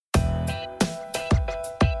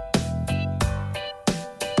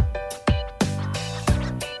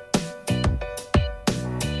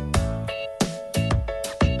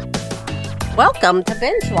Welcome to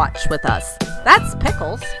Binge Watch with us. That's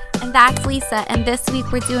Pickles. And that's Lisa. And this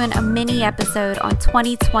week we're doing a mini episode on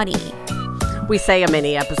 2020. We say a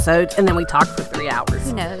mini episode and then we talk for 3 hours.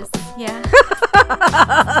 Who knows?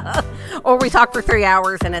 Yeah. Or we talk for 3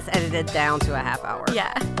 hours and it's edited down to a half hour.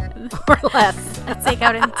 Yeah. Or less. Let's take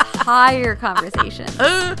out entire conversations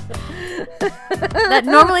that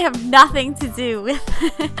normally have nothing to do with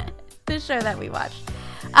the show that we watched.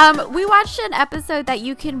 We watched an episode that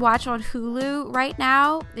you can watch on Hulu right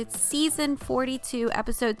now. It's season 42,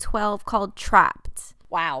 episode 12, called Trapped.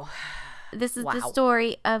 Wow. This is the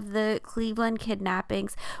story of the Cleveland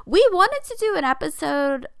kidnappings. We wanted to do an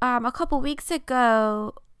episode a couple weeks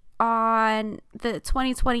ago on the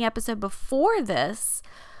 2020 episode before this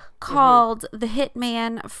called The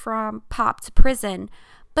Hitman from Pop to Prison,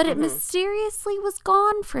 but it mysteriously was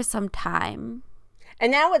gone for some time. And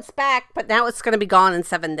now it's back, but now it's going to be gone in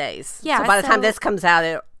 7 days. Yeah. So by the time this comes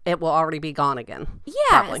out, it will already be gone again. Yeah.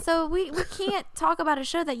 Probably. So we can't talk about a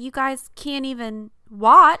show that you guys can't even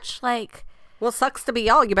watch. Like, well, sucks to be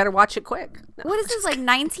y'all. You better watch it quick. No, what is this, like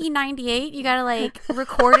 1998? You got to like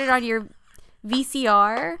record it on your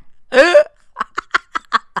VCR?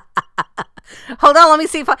 Hold on. Let me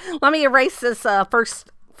see let me erase this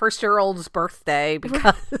first-year-old's birthday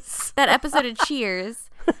because that episode of Cheers.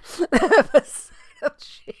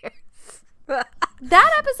 Cheers.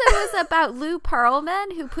 That episode was about Lou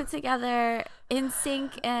Pearlman, who put together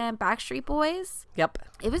NSYNC and Backstreet Boys. Yep.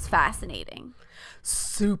 It was fascinating.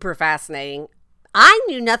 Super fascinating. I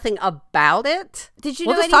knew nothing about it. Did you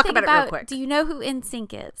we'll know just anything talk about it real quick. Do you know who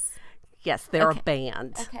NSYNC is? Yes, they're a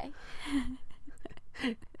band. Okay.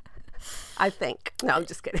 I think. No, I'm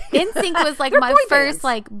just kidding. NSYNC was like my first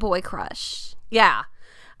like boy crush. Yeah.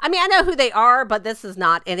 I mean, I know who they are, but this is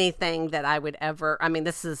not anything that I would ever. I mean,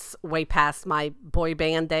 this is way past my boy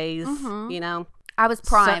band days, you know? I was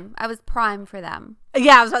prime. I was prime for them.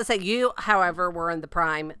 Yeah, I was about to say, you, however, were in the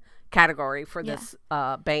prime category for this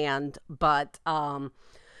band. But,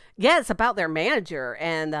 yeah, it's about their manager.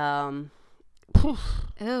 And, Ooh.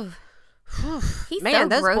 He's man, so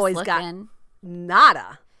those gross boys looking. got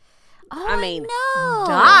nada. Oh, I mean, no.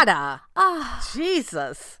 nada. Oh.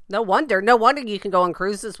 Jesus. No wonder you can go on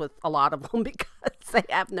cruises with a lot of them because they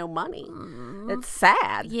have no money. It's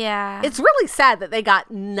sad. Yeah. It's really sad that they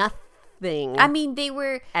got nothing. I mean, they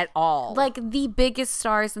were at all like the biggest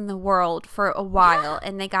stars in the world for a while.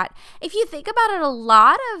 And they got, if you think about it, a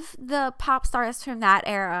lot of the pop stars from that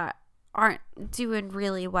era aren't doing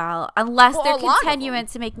really well unless they're continuing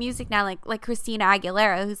to make music now, like Christina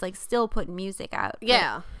Aguilera, who's like still putting music out.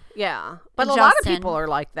 Yeah. Yeah. But a lot of people are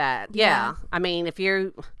like that. Yeah. I mean, if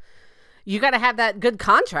you got to have that good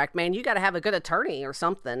contract, man. You got to have a good attorney or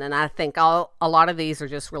something. And I think a lot of these are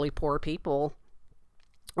just really poor people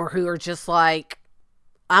or who are just like,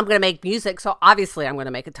 I'm going to make music, so obviously I'm going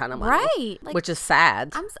to make a ton of money. Right. Like, which is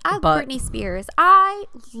sad. Britney Spears. I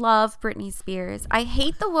love Britney Spears. I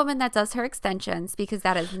hate the woman that does her extensions because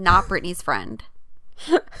that is not Britney's friend.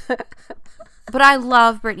 But I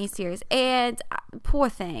love Britney Spears. And poor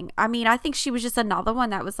thing. I mean, I think she was just another one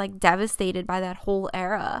that was like devastated by that whole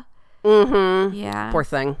era. Mm-hmm. Yeah. Poor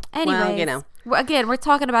thing. Anyways, well, you know. Again, we're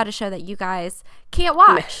talking about a show that you guys can't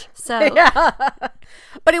watch. So, yeah.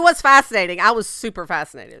 But it was fascinating. I was super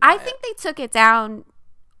fascinated. I think they took it down,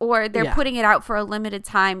 or they're putting it out for a limited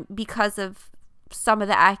time because of some of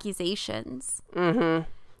the accusations. Mm-hmm.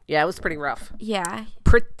 Yeah, it was pretty rough. Yeah.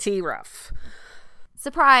 Pretty rough.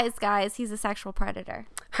 Surprise, guys. He's a sexual predator.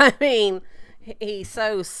 I mean, he's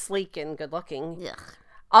so sleek and good looking. Ugh.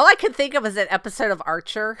 All I could think of is that episode of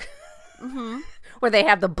Archer where they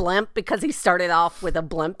have the blimp because he started off with a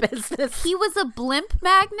blimp business. He was a blimp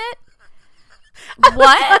magnet?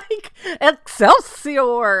 What? Like,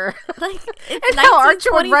 Excelsior. Like, it's and how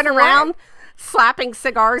Archer would run around slapping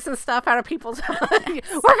cigars and stuff out of people's eyes. We're going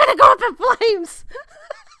to go up in flames.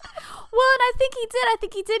 Well, and I think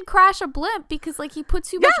he did crash a blimp because like he put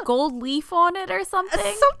too much gold leaf on it or something.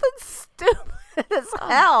 Something stupid as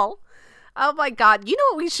hell. Oh my God. You know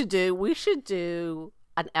what we should do? We should do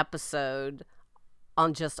an episode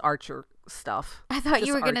on just Archer stuff. I thought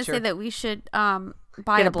you were going to say that we should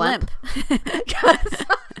buy a blimp.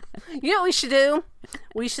 You know what we should do?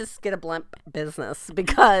 We should get a blimp business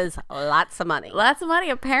because lots of money. Lots of money,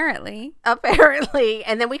 apparently. Apparently.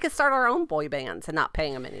 And then we could start our own boy bands and not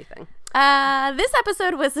paying them anything. This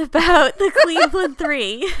episode was about the Cleveland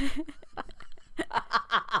Three.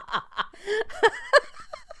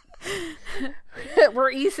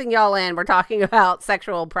 We're easing y'all in. We're talking about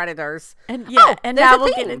sexual predators. And and now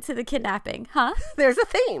we'll get into the kidnapping. Huh? There's a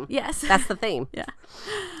theme. Yes. That's the theme.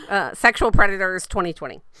 Yeah. Sexual Predators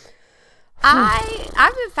 2020.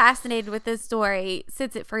 I've been fascinated with this story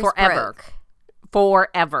since it first broke.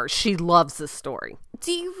 Forever. She loves this story.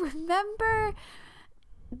 Do you remember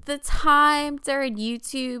the time during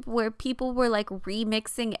YouTube where people were like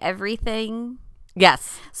remixing everything?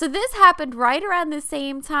 Yes. So this happened right around the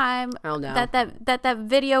same time that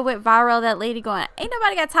video went viral. That lady going, "Ain't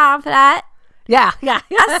nobody got time for that." Yeah.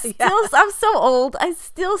 I'm so old. I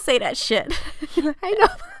still say that shit. I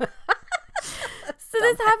know. So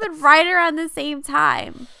this happened right around the same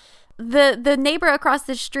time. The neighbor across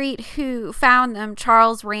the street who found them,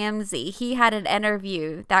 Charles Ramsey, he had an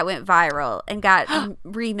interview that went viral and got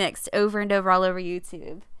remixed over and over all over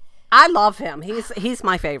YouTube. I love him. He's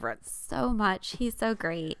my favorite. So much. He's so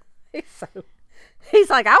great. He's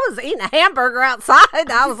like, I was eating a hamburger outside, and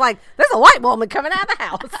I was like, there's a white woman coming out of the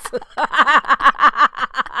house.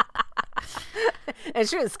 And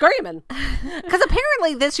she was screaming. Because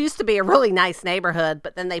apparently this used to be a really nice neighborhood,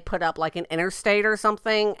 but then they put up like an interstate or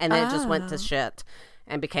something, and then it just went to shit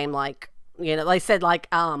and became like, they said like,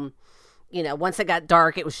 once it got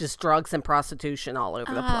dark, it was just drugs and prostitution all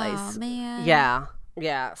over the place. Oh, man.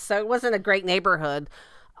 Yeah. So it wasn't a great neighborhood.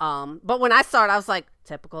 But when I saw it, I was like,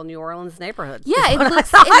 typical New Orleans neighborhood. Yeah, it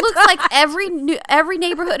looks like every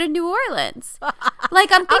neighborhood in New Orleans.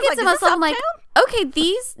 Like, I'm thinking to myself, I'm like, okay,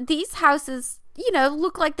 these houses,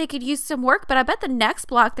 look like they could use some work, but I bet the next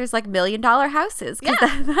block there's like $1 million houses.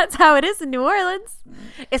 Yeah. That's how it is in New Orleans.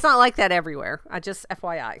 It's not like that everywhere. I just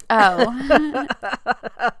FYI. Oh.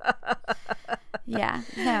 Yeah.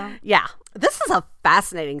 No. Yeah. This is a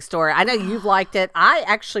fascinating story. I know you've liked it. I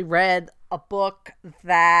actually read a book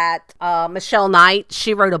that Michelle Knight,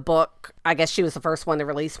 she wrote a book. I guess she was the first one to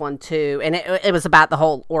release one too. And it was about the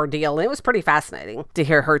whole ordeal. And it was pretty fascinating to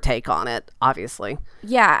hear her take on it, obviously.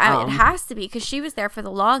 Yeah, I mean, it has to be because she was there for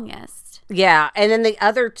the longest. Yeah. And then the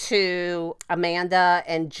other two, Amanda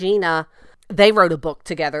and Gina, they wrote a book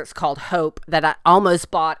together. It's called Hope, that I almost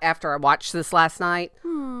bought after I watched this last night.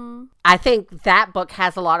 I think that book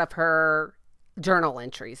has a lot of her journal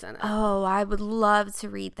entries in it. Oh, I would love to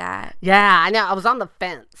read that. Yeah, I know. I was on the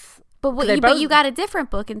fence. But you got a different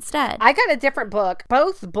book instead. I got a different book.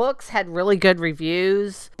 Both books had really good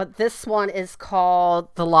reviews, but this one is called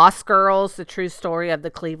The Lost Girls, The True Story of the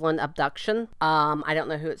Cleveland Abduction. I don't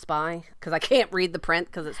know who it's by because I can't read the print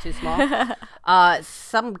because it's too small.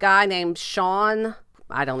 Some guy named Sean.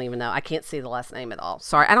 I don't even know. I can't see the last name at all.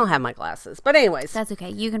 Sorry, I don't have my glasses. But anyways. That's okay.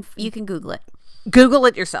 You can Google it. Google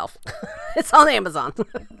it yourself. It's on Amazon.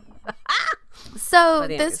 So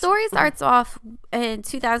the story starts off in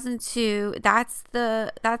 2002.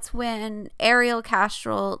 That's when Ariel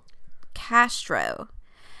Castro.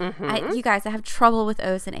 You guys, I have trouble with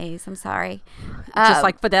O's and A's. I'm sorry. Just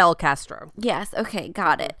like Fidel Castro. Yes. Okay.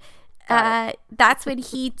 Got it. That's when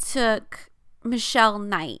he took Michelle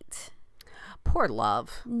Knight. Poor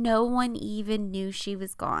love. No one even knew she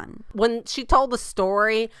was gone. When she told the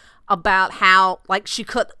story about how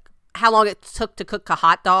long it took to cook a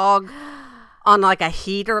hot dog on like a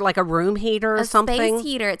heater, like a room heater or something. A space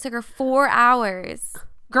heater. It took her 4 hours.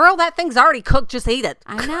 Girl, that thing's already cooked. Just eat it.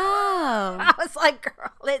 I know. I was like,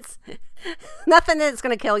 girl, it's nothing that's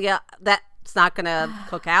going to kill you. That's not going to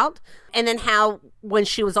cook out. And then how when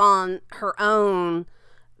she was on her own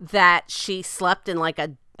that she slept in like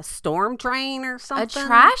a storm drain or something. A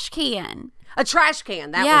trash can. A trash can.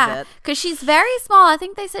 That was it. Because she's very small. I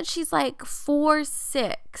think they said she's like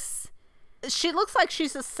 4'6". She looks like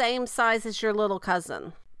she's the same size as your little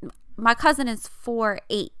cousin. My cousin is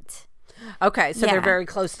 4'8". Okay, so they're very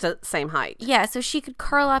close to same height. Yeah, so she could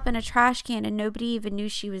curl up in a trash can and nobody even knew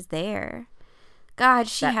she was there. God,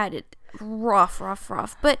 she had it rough.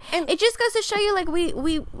 But it just goes to show you, like,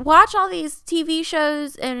 we watch all these TV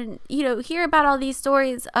shows and, hear about all these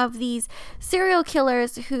stories of these serial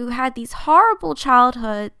killers who had these horrible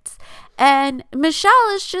childhoods. And Michelle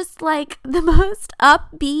is just, like, the most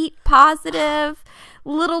upbeat, positive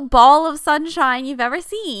little ball of sunshine you've ever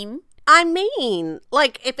seen. I mean,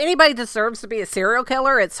 like, if anybody deserves to be a serial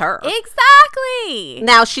killer, it's her. Exactly.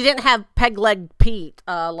 Now, she didn't have Peg Leg Pete,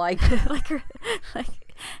 like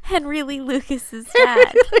Henry Lee Lucas's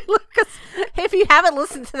dad. Lucas. If you haven't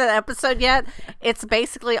listened to that episode yet, it's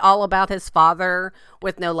basically all about his father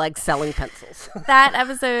with no legs selling pencils. That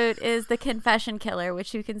episode is The Confession Killer,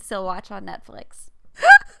 which you can still watch on Netflix.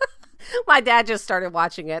 My dad just started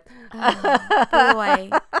watching it. Oh, boy.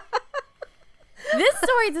 This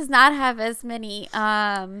story does not have as many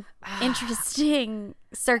interesting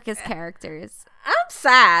circus characters. I'm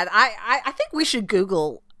sad. I think we should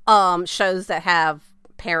Google shows that have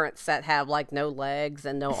parents that have like no legs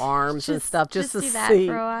and no arms and stuff just to do see that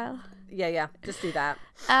for a while. Yeah, just do that.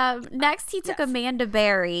 Next he took Amanda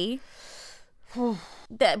Berry.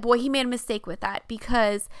 He made a mistake with that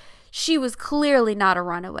because she was clearly not a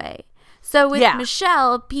runaway. So with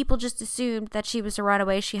Michelle, people just assumed that she was a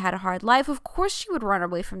runaway. She had a hard life. Of course she would run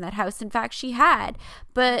away from that house. In fact, she had.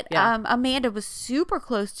 But Amanda was super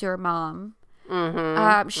close to her mom.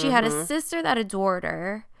 She had a sister that adored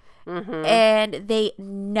her. And they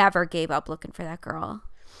never gave up looking for that girl.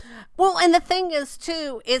 Well, and the thing is,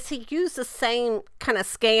 too, is he used the same kind of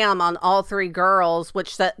scam on all three girls,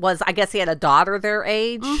 which that was, I guess he had a daughter their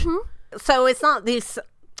age. So it's not these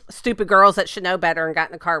stupid girls that should know better and got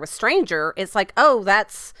in a car with stranger. It's like, oh,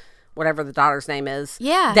 that's whatever the daughter's name is.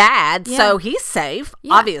 Yeah. Dad. Yeah. So he's safe,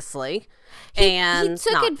 obviously. He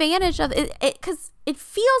took advantage of it because it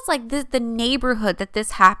feels like the neighborhood that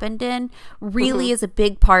this happened in really is a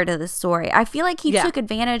big part of the story. I feel like he took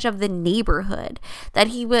advantage of the neighborhood, that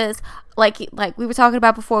he was like we were talking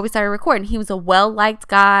about before we started recording. He was a well-liked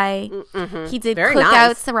guy. He did very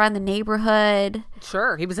cookouts around the neighborhood.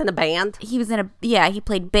 Sure. He was in a band. He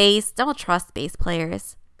played bass. Don't trust bass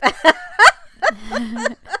players.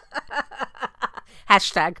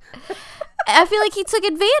 Hashtag. I feel like he took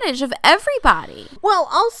advantage of everybody. Well,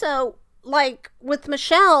 also, like with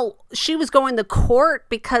Michelle, she was going to court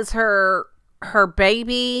because her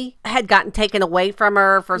baby had gotten taken away from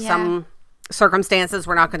her for some circumstances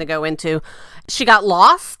we're not going to go into. She got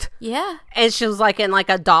lost. Yeah. And she was like in like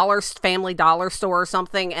a family dollar store or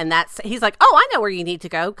something. And he's like, oh, I know where you need to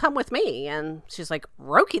go. Come with me. And she's like,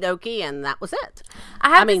 okie dokie. And that was it.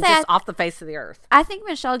 I mean, just off the face of the earth. I think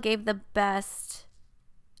Michelle gave the best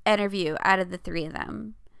interview out of the three of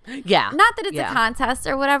them. Yeah. Not that it's a contest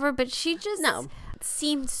or whatever, but she just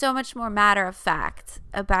seemed so much more matter of fact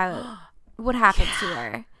about what happened to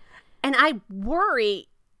her. And I worry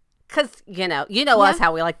because, you know us,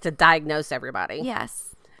 how we like to diagnose everybody.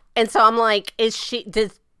 Yes. And so I'm like,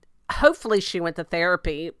 hopefully she went to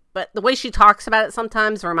therapy, but the way she talks about it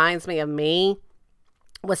sometimes reminds me of me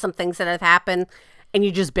with some things that have happened, and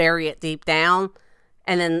you just bury it deep down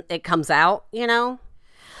and then it comes out,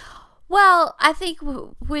 Well, I think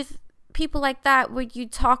with people like that, when you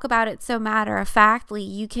talk about it so matter-of-factly,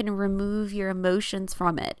 you can remove your emotions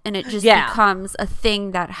from it. And it just becomes a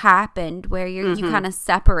thing that happened where you kind of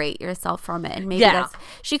separate yourself from it. And maybe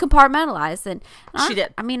she compartmentalized. And she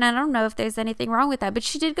did. I mean, I don't know if there's anything wrong with that, but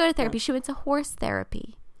she did go to therapy. She went to horse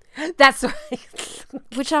therapy. That's right.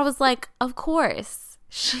 Which I was like, of course.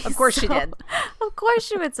 Of course she did. Of course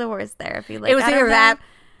she went to horse therapy. Like, it was either that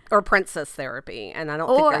or princess therapy, and I don't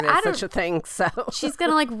think there is such a thing. So she's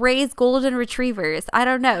gonna like raise golden retrievers. I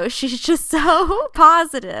don't know. She's just so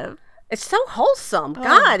positive. It's so wholesome.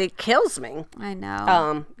 God, it kills me. I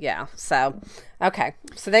know. Yeah. So, okay.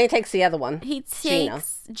 So then he takes the other one. He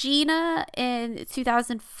takes Gina in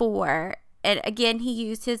 2004, and again he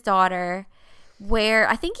used his daughter. Where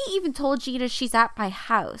I think he even told Gina, she's at my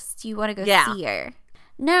house. Do you want to go see her?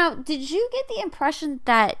 Now, did you get the impression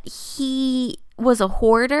that he was a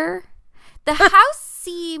hoarder? The house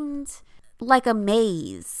seemed like a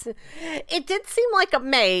maze. It did seem like a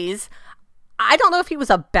maze. I don't know if he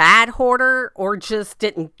was a bad hoarder or just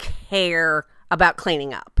didn't care about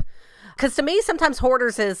cleaning up. Because to me, sometimes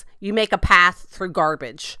hoarders is you make a path through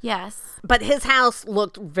garbage. Yes. But his house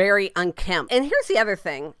looked very unkempt. And here's the other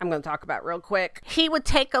thing I'm going to talk about real quick. He would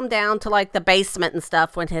take them down to like the basement and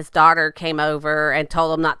stuff when his daughter came over and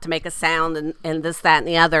told them not to make a sound and this, that, and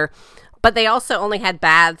the other. But they also only had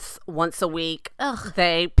baths once a week. Ugh.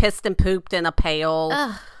 They pissed and pooped in a pail.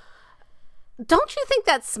 Ugh. Don't you think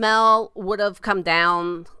that smell would have come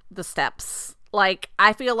down the steps? Like,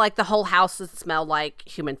 I feel like the whole house would smell like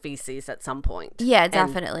human feces at some point. Yeah,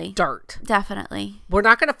 definitely. Dirt. Definitely. We're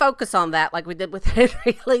not going to focus on that like we did with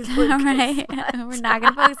Henry Lee's Lucas. All right. We're not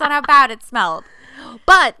going to focus on how bad it smelled.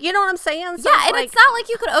 But, you know what I'm saying? So yeah, and it's not like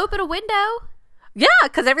you could open a window. Yeah,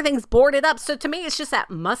 because everything's boarded up. So to me, it's just that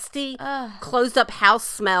musty, closed up house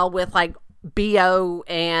smell with like BO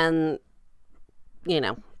and,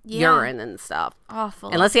 urine and stuff.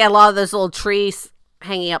 Awful. Unless he had a lot of those little trees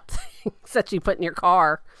hanging up things that you put in your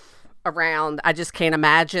car around. I just can't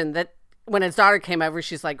imagine that when his daughter came over,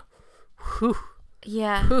 she's like, whew.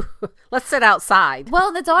 Yeah. Whew, let's sit outside.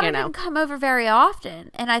 Well, the daughter didn't come over very often.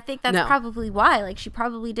 And I think that's probably why. Like, she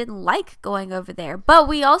probably didn't like going over there. But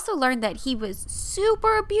we also learned that he was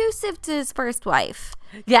super abusive to his first wife.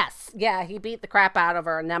 Yes. Yeah, he beat the crap out of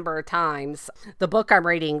her a number of times. The book I'm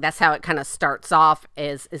reading, that's how it kind of starts off,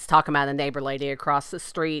 is talking about a neighbor lady across the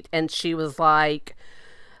street. And she was like,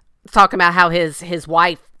 talking about how his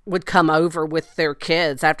wife would come over with their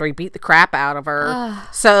kids after he beat the crap out of her.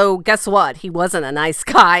 So guess what? He wasn't a nice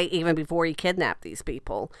guy even before he kidnapped these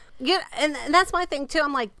people. Yeah, and that's my thing too.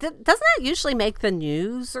 I'm like, doesn't that usually make the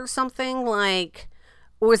news or something? Like,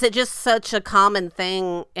 or is it just such a common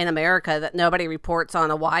thing in America that nobody reports on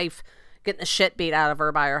a wife getting the shit beat out of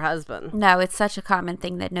her by her husband? No, it's such a common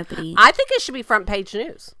thing that nobody... I think it should be front page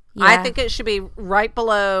news. Yeah. I think it should be right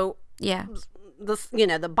below... Yeah.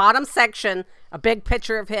 The bottom section, a big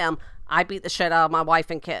picture of him. I beat the shit out of my wife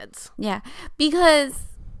and kids. Yeah, because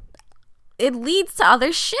it leads to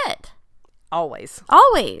other shit. Always.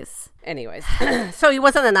 Anyways, so he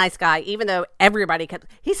wasn't a nice guy, even though everybody kept.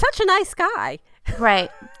 He's such a nice guy. Right.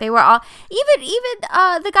 They were all even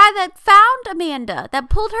the guy that found Amanda, that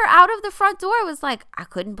pulled her out of the front door, was like, I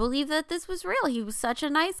couldn't believe that this was real. He was such a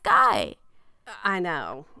nice guy. I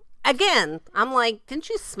know. Again, I'm like, didn't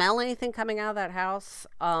you smell anything coming out of that house?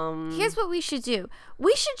 Here's what we should do.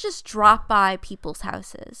 We should just drop by people's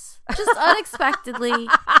houses. Just unexpectedly.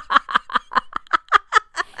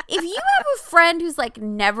 If you have a friend who's like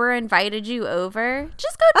never invited you over,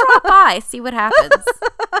 just go drop by, see what happens.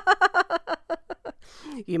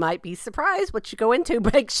 You might be surprised what you go into.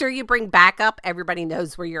 Make sure you bring backup. Everybody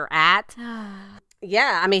knows where you're at.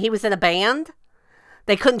 Yeah, I mean, he was in a band.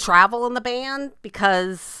 They couldn't travel in the band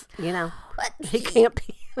because, he can't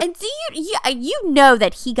be. And you know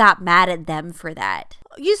that he got mad at them for that.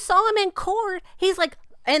 You saw him in court. He's like,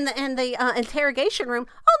 in the interrogation room.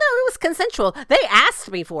 Oh, no, it was consensual. They asked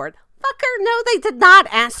me for it. Fucker, no, they did not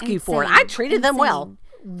ask you for it. I treated them well.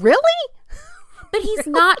 Really? But he's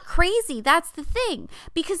not crazy. That's the thing.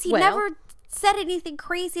 Because he never said anything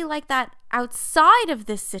crazy like that outside of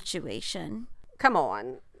this situation. Come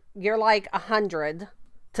on. You're like 100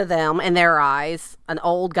 to them in their eyes. An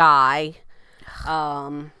old guy. These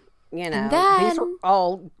are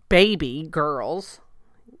all baby girls.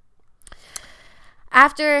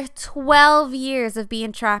 After 12 years of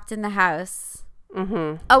being trapped in the house.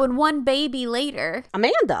 Mm-hmm. Oh, and one baby later.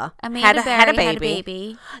 Amanda had a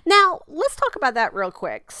baby. Now, let's talk about that real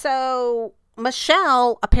quick. So,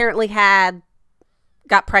 Michelle apparently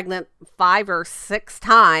got pregnant 5 or 6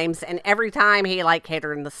 times, and every time he hit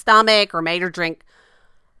her in the stomach or made her drink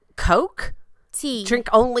Coke. Tea. Drink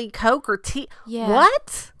only Coke or tea. Yeah.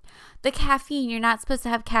 What? The caffeine. You're not supposed to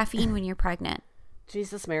have caffeine when you're pregnant.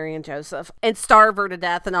 Jesus, Mary, and Joseph. And starve her to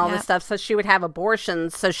death and all this stuff. So she would have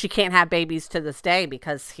abortions, so she can't have babies to this day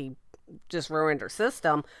because he just ruined her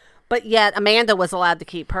system. But yet Amanda was allowed to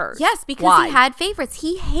keep hers. Yes, because he had favorites.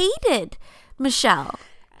 He hated Michelle.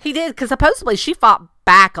 He did, because supposedly she fought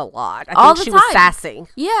back a lot. I think she was sassy.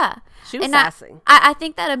 Yeah. She was sassy. I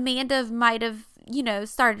think that Amanda might have,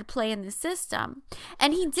 started playing the system.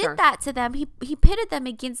 And he did that to them. He pitted them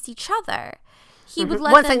against each other. He would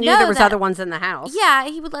let them know there was other ones in the house. Yeah,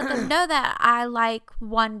 he would let them know that I like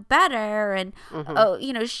one better. And,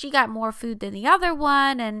 she got more food than the other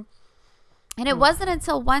one. And it wasn't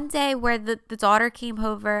until one day where the daughter came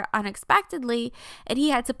over unexpectedly and he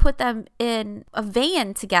had to put them in a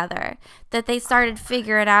van together that they started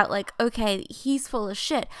figuring out, okay, he's full of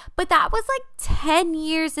shit. But that was 10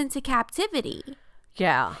 years into captivity.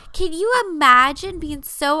 Yeah. Can you imagine being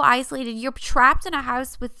so isolated? You're trapped in a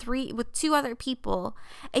house with 2 other people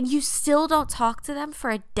and you still don't talk to them for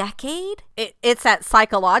a decade? It's that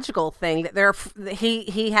psychological thing that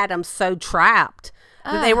he had them so trapped.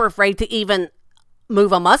 They were afraid to even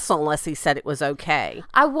move a muscle unless he said it was okay.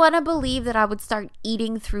 I want to believe that I would start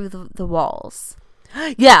eating through the walls.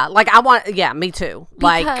 Yeah, me too.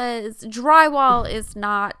 Because drywall is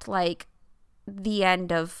not the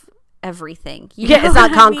end of everything. It's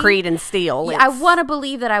not concrete and steel. I want to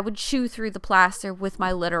believe that I would chew through the plaster with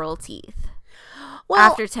my literal teeth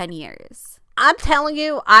after 10 years. I'm telling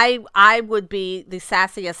you, I would be the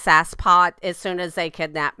sassiest sasspot as soon as they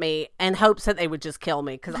kidnapped me, in hopes that they would just kill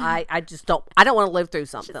me, because I don't want to live through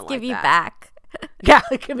something like that. Give you back. Yeah,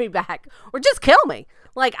 give me back, or just kill me.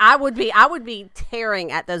 I would be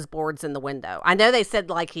tearing at those boards in the window. I know they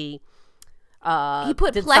said he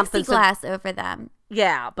put plexiglass over them.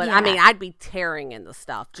 Yeah, but I mean, I'd be tearing in the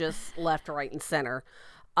stuff just left, right, and center.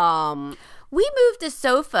 We moved a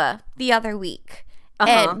sofa the other week.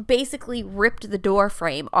 And basically ripped the door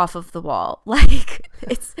frame off of the wall.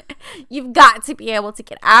 You've got to be able to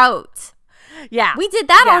get out. Yeah. We did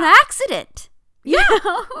that on accident. Yeah.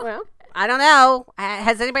 Well, I don't know.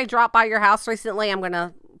 Has anybody dropped by your house recently? I'm going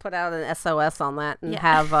to put out an SOS on that and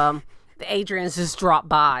have the Adrians just drop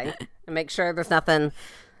by and make sure there's nothing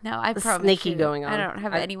sneaky going on. I don't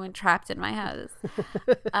have anyone trapped in my house.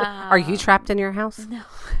 Are you trapped in your house? No.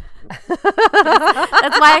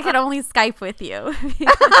 That's why I could only Skype with you.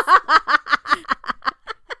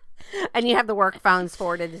 And you have the work phones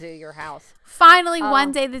forwarded to your house. Finally,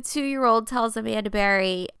 one day, the 2-year-old tells Amanda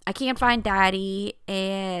Berry, I can't find Daddy,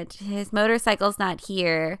 and his motorcycle's not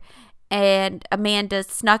here. And Amanda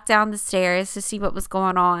snuck down the stairs to see what was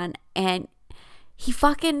going on, and he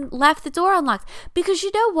fucking left the door unlocked. Because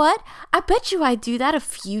you know what? I bet you I do that a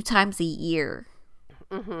few times a year.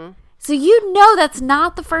 Mm-hmm. So you know that's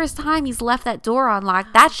not the first time he's left that door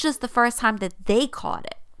unlocked. That's just the first time that they caught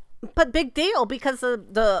it. But big deal, because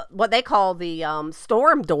the what they call the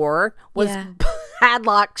storm door was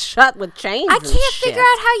padlocked shut with chains. I can't figure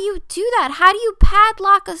out how you do that. How do you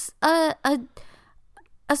padlock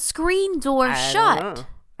a screen door shut?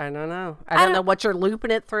 I don't know. I don't know what you're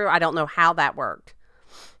looping it through. I don't know how that worked.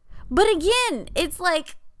 But again, it's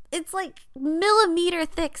like millimeter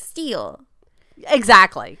thick steel.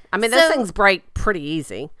 Exactly. I mean, those things break pretty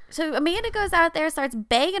easy. So Amanda goes out there, starts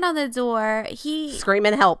banging on the door.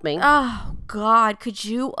 Screaming, help me. Oh, God. Could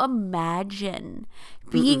you imagine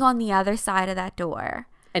being on the other side of that door?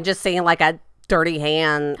 And just seeing like a dirty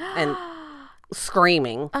hand and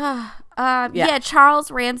screaming. Yeah, Charles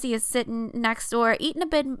Ramsey is sitting next door eating a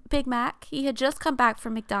Big Mac. He had just come back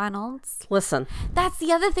from McDonald's. Listen. That's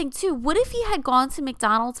the other thing, too. What if he had gone to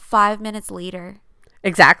McDonald's 5 minutes later?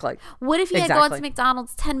 Exactly. What if he had gone to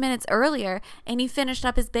McDonald's 10 minutes earlier and he finished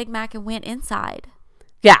up his Big Mac and went inside?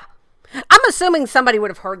 Yeah. I'm assuming somebody would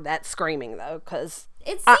have heard that screaming, though, because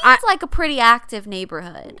it seems like a pretty active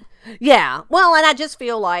neighborhood. Yeah. Well, and I just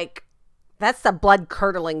feel like that's the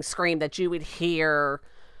blood-curdling scream that you would hear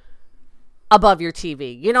above your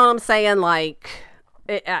TV. You know what I'm saying? Like,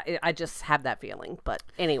 I just have that feeling. But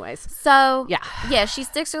anyways. So, yeah, she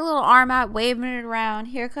sticks her little arm out, waving it around.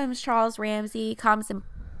 Here comes Charles Ramsey. He comes and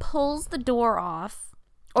pulls the door off.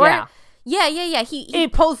 Yeah. He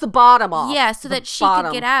pulls the bottom off. Yeah, so that she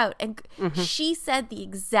could get out. And she said the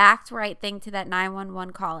exact right thing to that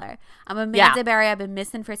 911 caller. I'm Amanda Berry. I've been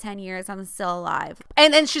missing for 10 years. I'm still alive.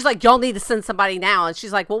 And then she's like, y'all need to send somebody now. And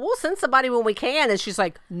she's like, well, we'll send somebody when we can. And she's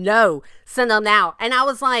like, no, send them now. And I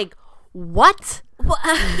was like, what?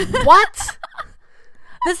 What?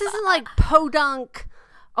 This isn't like Podunk,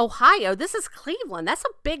 Ohio. This is Cleveland. That's a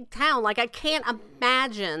big town. Like, I can't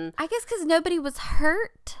imagine. I guess because nobody was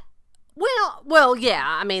hurt. Well, yeah.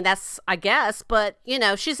 I mean, I guess. But, you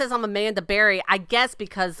know, she says I'm Amanda Berry. I guess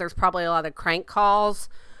because there's probably a lot of crank calls.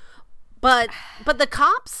 But the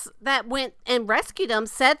cops that went and rescued him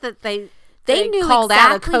said that they knew called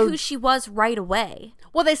exactly out who she was right away.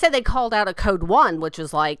 Well, they said they called out a code 1, which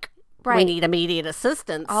is like, we need immediate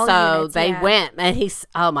assistance. All so units, they went, and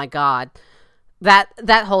oh my God.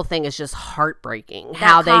 That whole thing is just heartbreaking.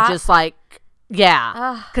 How they just like,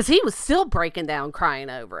 because he was still breaking down crying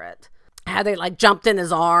over it. How they like jumped in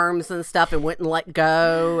his arms and stuff and wouldn't let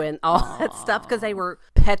go and all that stuff because they were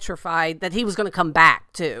petrified that he was going to come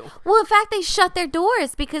back too. Well, in fact, they shut their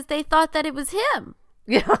doors because they thought that it was him.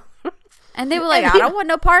 Yeah. And they were like, I don't want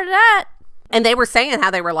no part of that. And they were saying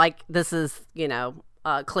how they were like, this is, you know,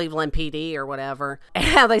 Cleveland PD or whatever. And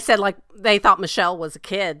how they said like they thought Michelle was a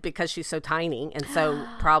kid because she's so tiny and so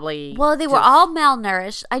probably. Well, they were all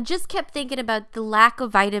malnourished. I just kept thinking about the lack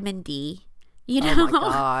of vitamin D. You know? Oh my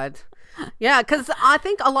God. Yeah, because I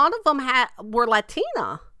think a lot of them were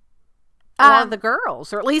Latina. A lot of the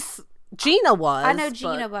girls, or at least Gina was. I know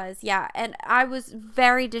Gina was, yeah. And I was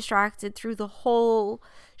very distracted through the whole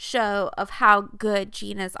show of how good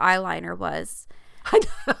Gina's eyeliner was. I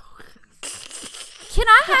know. Can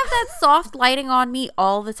I have that soft lighting on me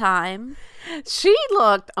all the time? She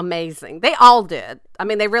looked amazing. They all did. I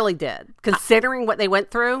mean, they really did. Considering what they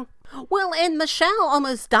went through. Well, and Michelle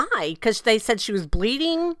almost died because they said she was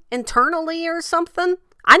bleeding internally or something.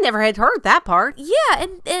 I never had heard that part. Yeah,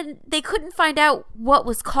 and they couldn't find out what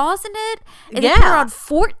was causing it. And they put her on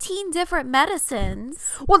 14 different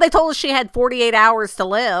medicines. Well, they told us she had 48 hours to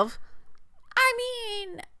live. I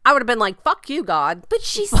mean, I would have been like, fuck you, God. But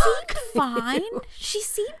she seemed fine. She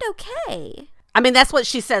seemed okay. I mean, that's what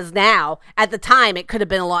she says now. At the time, it could have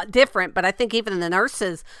been a lot different. But I think even the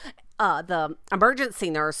nurses, the emergency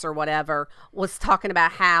nurse or whatever, was talking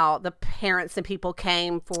about how the parents and people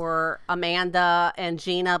came for Amanda and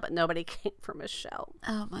Gina, but nobody came for Michelle.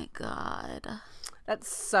 Oh, my God.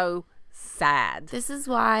 That's so sad. This is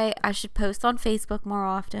why I should post on Facebook more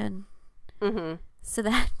often. Mm-hmm. So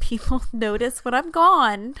that people notice when I'm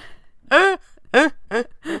gone. But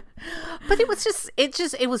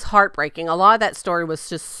it was heartbreaking. A lot of that story was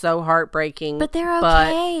just so heartbreaking. But they're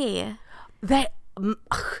okay. They're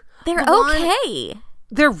okay.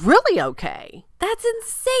 They're really okay. That's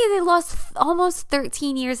insane. They lost almost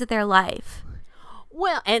 13 years of their life.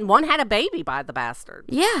 Well, and one had a baby by the bastard.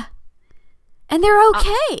 Yeah. And they're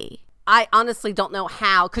okay. I honestly don't know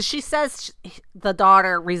how, because she says the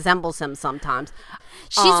daughter resembles him sometimes.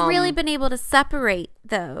 She's really been able to separate,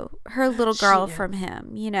 though, her little girl from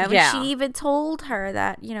him, you know. Yeah. And she even told her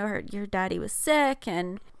that, you know, your daddy was sick,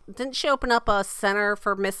 and didn't she open up a center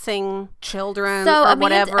for missing children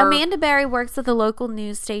whatever? Amanda Berry works at the local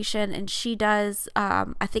news station, and she does,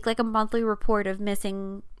 I think, like a monthly report of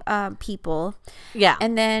missing people. Yeah.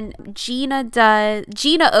 And then Gina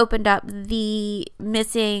opened up the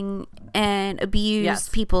Missing and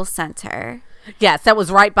Abused People Center. Yes, that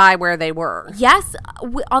was right by where they were. Yes,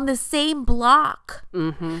 on the same block.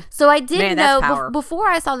 Mm-hmm. So I did know, before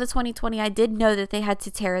I saw the 2020, I did know that they had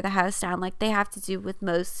to tear the house down, like they have to do with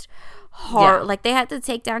most horror. Like they had to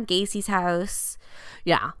take down Gacy's house.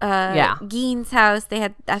 Yeah. Gein's house, they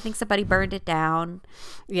had, I think somebody burned it down.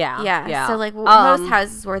 Yeah. So like most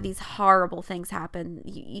houses where these horrible things happen,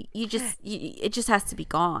 it just has to be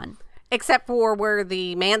gone. Except for where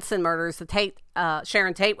the Manson murders, the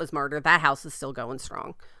Sharon Tate was murdered, that house is still going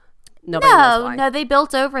strong. Nobody knows why. No, they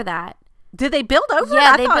built over that. Did they build over it?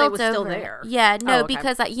 Yeah, I thought it was still there. Yeah, no,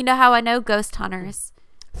 because you know how I know ghost hunters.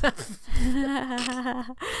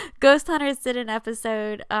 Ghost Hunters did an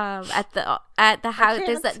episode at the house.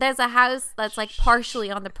 There's a house that's like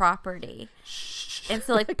partially on the property, and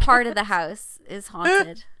so like part of the house is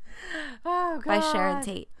haunted by Sharon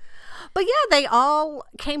Tate. But yeah, they all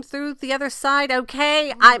came through the other side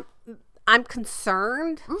okay. I'm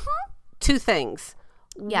concerned. Mm-hmm. Two things.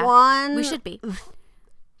 Yeah, one, we should be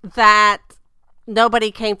that nobody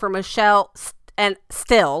came for Michelle, and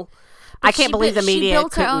still. But I can't believe the media. She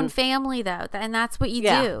built her own family, though, and that's what you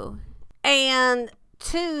do. And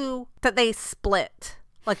two, that they split.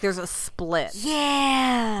 Like there's a split.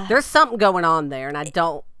 Yeah. There's something going on there, and I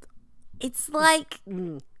don't. It's like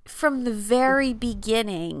from the very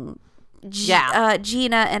beginning, Gina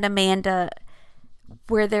and Amanda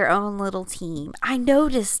were their own little team. I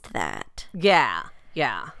noticed that. Yeah.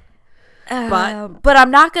 But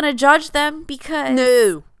I'm not going to judge them because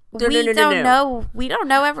no. We don't know. We don't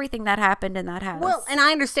know everything that happened in that house. Well, and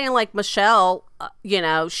I understand, like Michelle,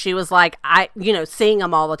 she was like, seeing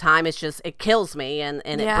them all the time, it kills me, and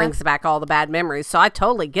it brings back all the bad memories. So I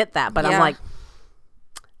totally get that, but I'm like,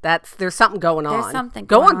 there's something going on. There's something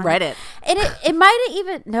Go going on Reddit. And it might have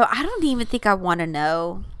even I don't even think I want to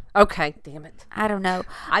know. Okay, damn it. I don't know.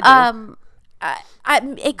 I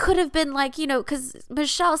do. It could have been like, because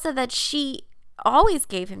Michelle said that she always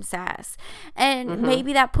gave him sass, and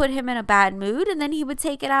maybe that put him in a bad mood, and then he would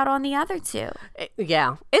take it out on the other two.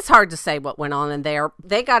 Yeah, it's hard to say what went on in there.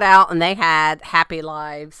 They got out and they had happy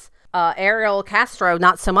lives. Ariel Castro,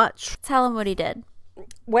 not so much. Tell him what he did.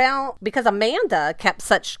 Well, because Amanda kept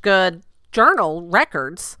such good journal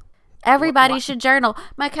records. Everybody should journal.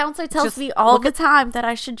 My counselor tells me all the time that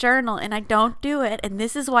I should journal, and I don't do it, and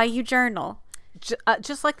this is why you journal.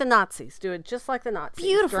 Just like the Nazis. Do it just like the Nazis.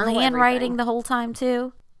 Beautiful handwriting the whole time,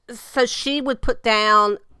 too. So she would put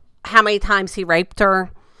down how many times he raped her.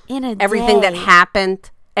 In a everything day. that happened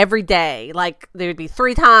every day. Like, there would be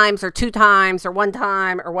 3 times or 2 times or 1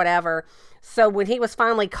 time or whatever. So when he was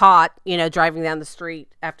finally caught, driving down the street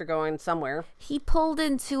after going somewhere. He pulled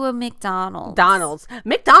into a McDonald's.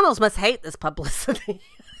 McDonald's must hate this publicity.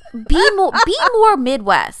 Be more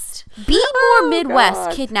Midwest. Be more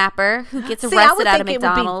Midwest kidnapper who gets arrested at a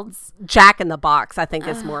McDonald's. Jack in the Box, I think,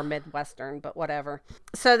 is more Midwestern, but whatever.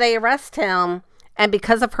 So they arrest him, and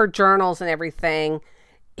because of her journals and everything,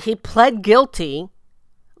 he pled guilty,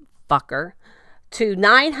 fucker, to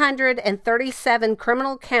 937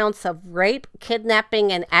 criminal counts of rape,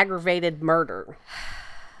 kidnapping, and aggravated murder.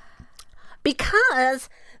 Because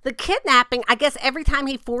the kidnapping, I guess every time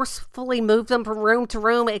he forcefully moved them from room to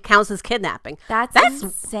room, it counts as kidnapping. That's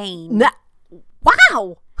insane.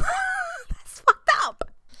 Wow. That's fucked up.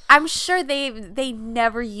 I'm sure they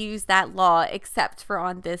never used that law except for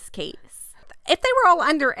on this case. If they were all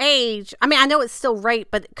underage, I mean, I know it's still rape,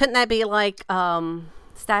 but couldn't that be like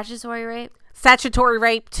statutory rape? Statutory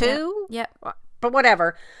rape too? Yep. But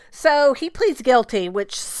whatever. So he pleads guilty,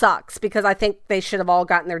 which sucks because I think they should have all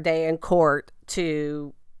gotten their day in court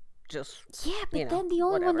to just but then the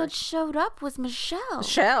only one that showed up was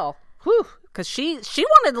Michelle. Whew. Because she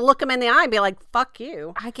wanted to look him in the eye and be like, fuck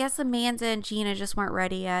you. I guess Amanda and Gina just weren't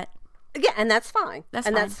ready yet. Yeah, and that's fine.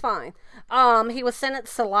 That's fine. He was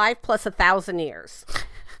sentenced to life plus 1,000 years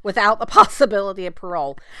without the possibility of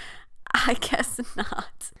parole. I guess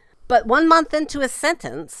not. But 1 month into his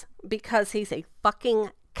sentence, because he's a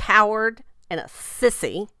fucking coward and a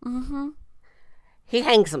sissy, he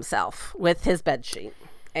hangs himself with his bedsheet.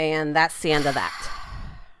 And that's the end of that.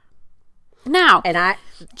 Now,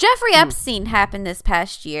 Jeffrey Epstein happened this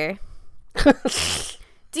past year.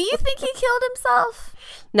 Do you think he killed himself?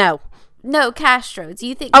 No, Castro. Do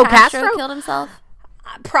you think Castro killed himself?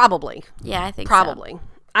 Probably. Yeah, I think probably. So.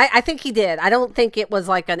 I think he did. I don't think it was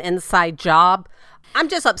like an inside job. I'm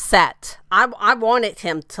just upset. I wanted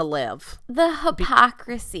him to live. The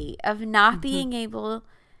hypocrisy of not being able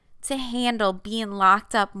to handle being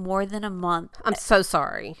locked up more than a month. I'm so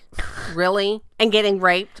sorry. Really? And getting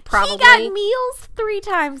raped, probably. He got meals 3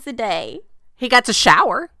 times a day. He got to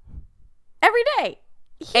shower. Every day.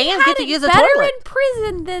 He and had get to use a better toilet. In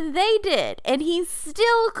prison than they did. And he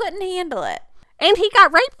still couldn't handle it. And he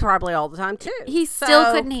got raped probably all the time, too. He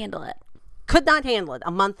still couldn't handle it. Could not handle it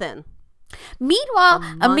a month in. Meanwhile,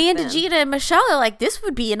 Amanda, Gina, and Michelle are like, this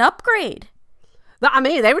would be an upgrade. I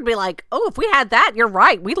mean, they would be like, oh, if we had that, you're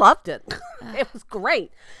right. We loved it. It was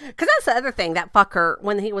great. Because that's the other thing. That fucker,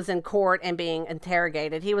 when he was in court and being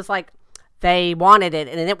interrogated, he was like, they wanted it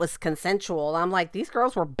and it was consensual. I'm like, these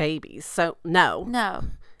girls were babies. So, no.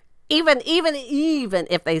 Even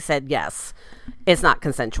if they said yes, it's not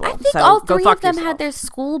consensual. I think all 3 of them had their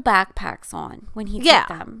school backpacks on when he took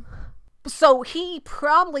them. So he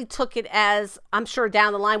probably took it as, I'm sure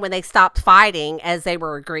down the line when they stopped fighting, as they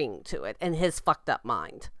were agreeing to it in his fucked up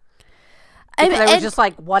mind. They were just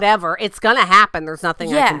like, whatever, it's going to happen. There's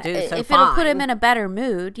nothing I can do. So if it'll put him in a better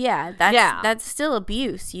mood, that's still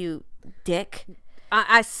abuse, you dick.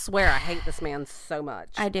 I swear I hate this man so much.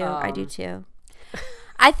 I do too.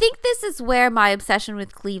 I think this is where my obsession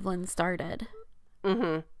with Cleveland started.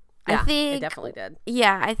 Mm-hmm. Yeah, I think it definitely did.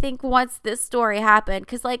 Yeah, I think once this story happened,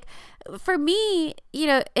 because like for me, you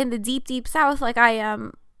know, in the deep South, like I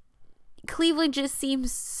am, Cleveland just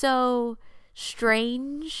seems so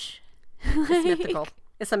strange. It's mythical.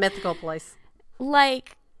 It's a mythical place.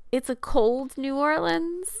 Like it's a cold New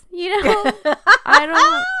Orleans, you know.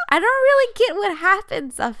 I don't really get what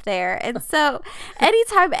happens up there, and so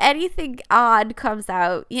anytime anything odd comes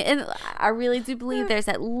out, and I really do believe there's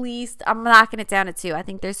at least, I'm knocking it down to 2. I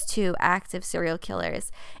think there's 2 active serial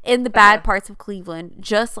killers in the bad parts of Cleveland,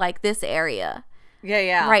 just like this area.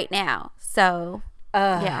 Yeah. Right now, so.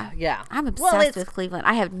 Yeah. I'm obsessed with Cleveland.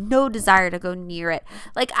 I have no desire to go near it.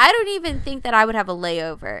 Like, I don't even think that I would have a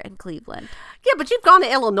layover in Cleveland. Yeah, but you've gone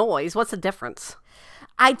to Illinois. What's the difference?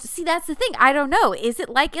 See, that's the thing. I don't know. Is it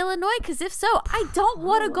like Illinois? Because if so, I don't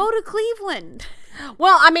want to go to Cleveland.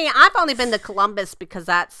 Well, I mean, I've only been to Columbus because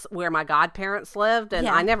that's where my godparents lived. And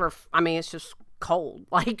it's just cold.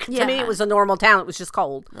 Like, to me, it was a normal town. It was just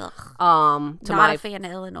cold. Not a fan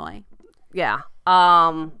of Illinois. Yeah.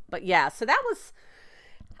 But yeah, so that was...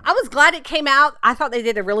 I was glad it came out. I thought they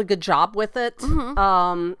did a really good job with it.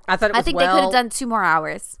 Mm-hmm. I thought it was I think they could have done 2 more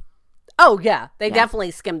hours. Oh, yeah. They definitely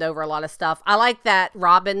skimmed over a lot of stuff. I like that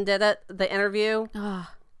Robin did it, the interview.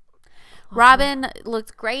 Robin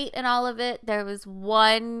looked great in all of it. There was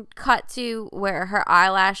one cut to where her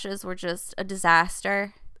eyelashes were just a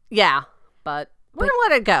disaster. Yeah, but we're going to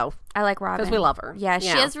let it go. I like Robin. Because we love her. Yeah,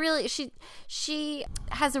 she has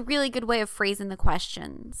a really good way of phrasing the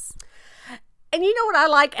questions. And you know what I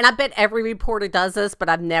like? And I bet every reporter does this, but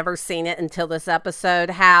I've never seen it until this episode.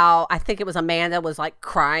 How I think it was Amanda was like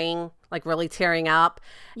crying, like really tearing up.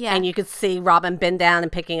 Yeah. And you could see Robin bend down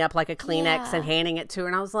and picking up like a Kleenex and handing it to her.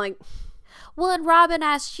 And I was like... Well, and Robin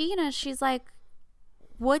asked Gina, she's like,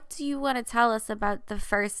 what do you want to tell us about the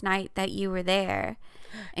first night that you were there?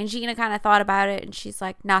 And Gina kind of thought about it and she's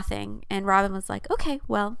like, nothing. And Robin was like, okay,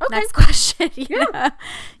 next question. You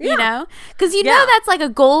know? Because you know that's like a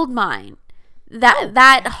gold mine.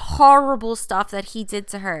 That horrible stuff that he did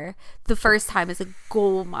to her the first time is a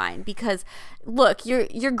gold mine, because look,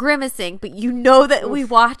 you're grimacing, but you know that we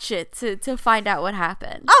watch it to find out what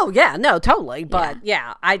happened. Oh yeah, no, totally. But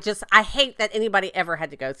I hate that anybody ever had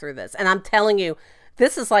to go through this. And I'm telling you,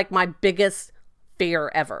 this is like my biggest fear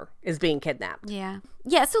ever, is being kidnapped. Yeah.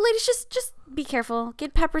 So ladies, just be careful.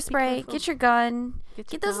 Get pepper spray, get your gun,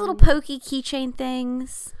 get those little pokey keychain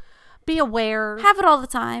things. Be aware. Have it all the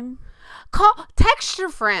time. Text your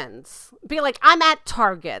friends. Be like, I'm at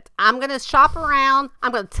Target. I'm going to shop around.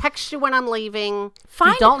 I'm going to text you when I'm leaving. If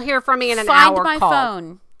you don't hear from me in an hour, find my call.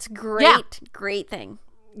 Phone. It's a great thing.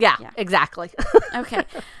 Yeah, exactly. Okay.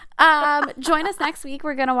 Join us next week.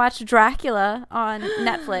 We're going to watch Dracula on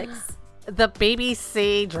Netflix. The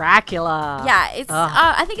BBC Dracula. Yeah, it's.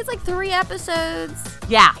 I think it's like 3 episodes.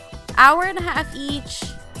 Yeah. Hour and a half each.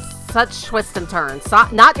 Such twists and turns.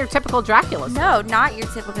 Not your typical Dracula story. No, not your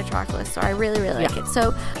typical Dracula story. I really, really like it.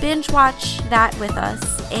 So binge watch that with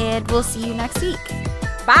us, and we'll see you next week.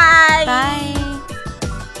 Bye. Bye.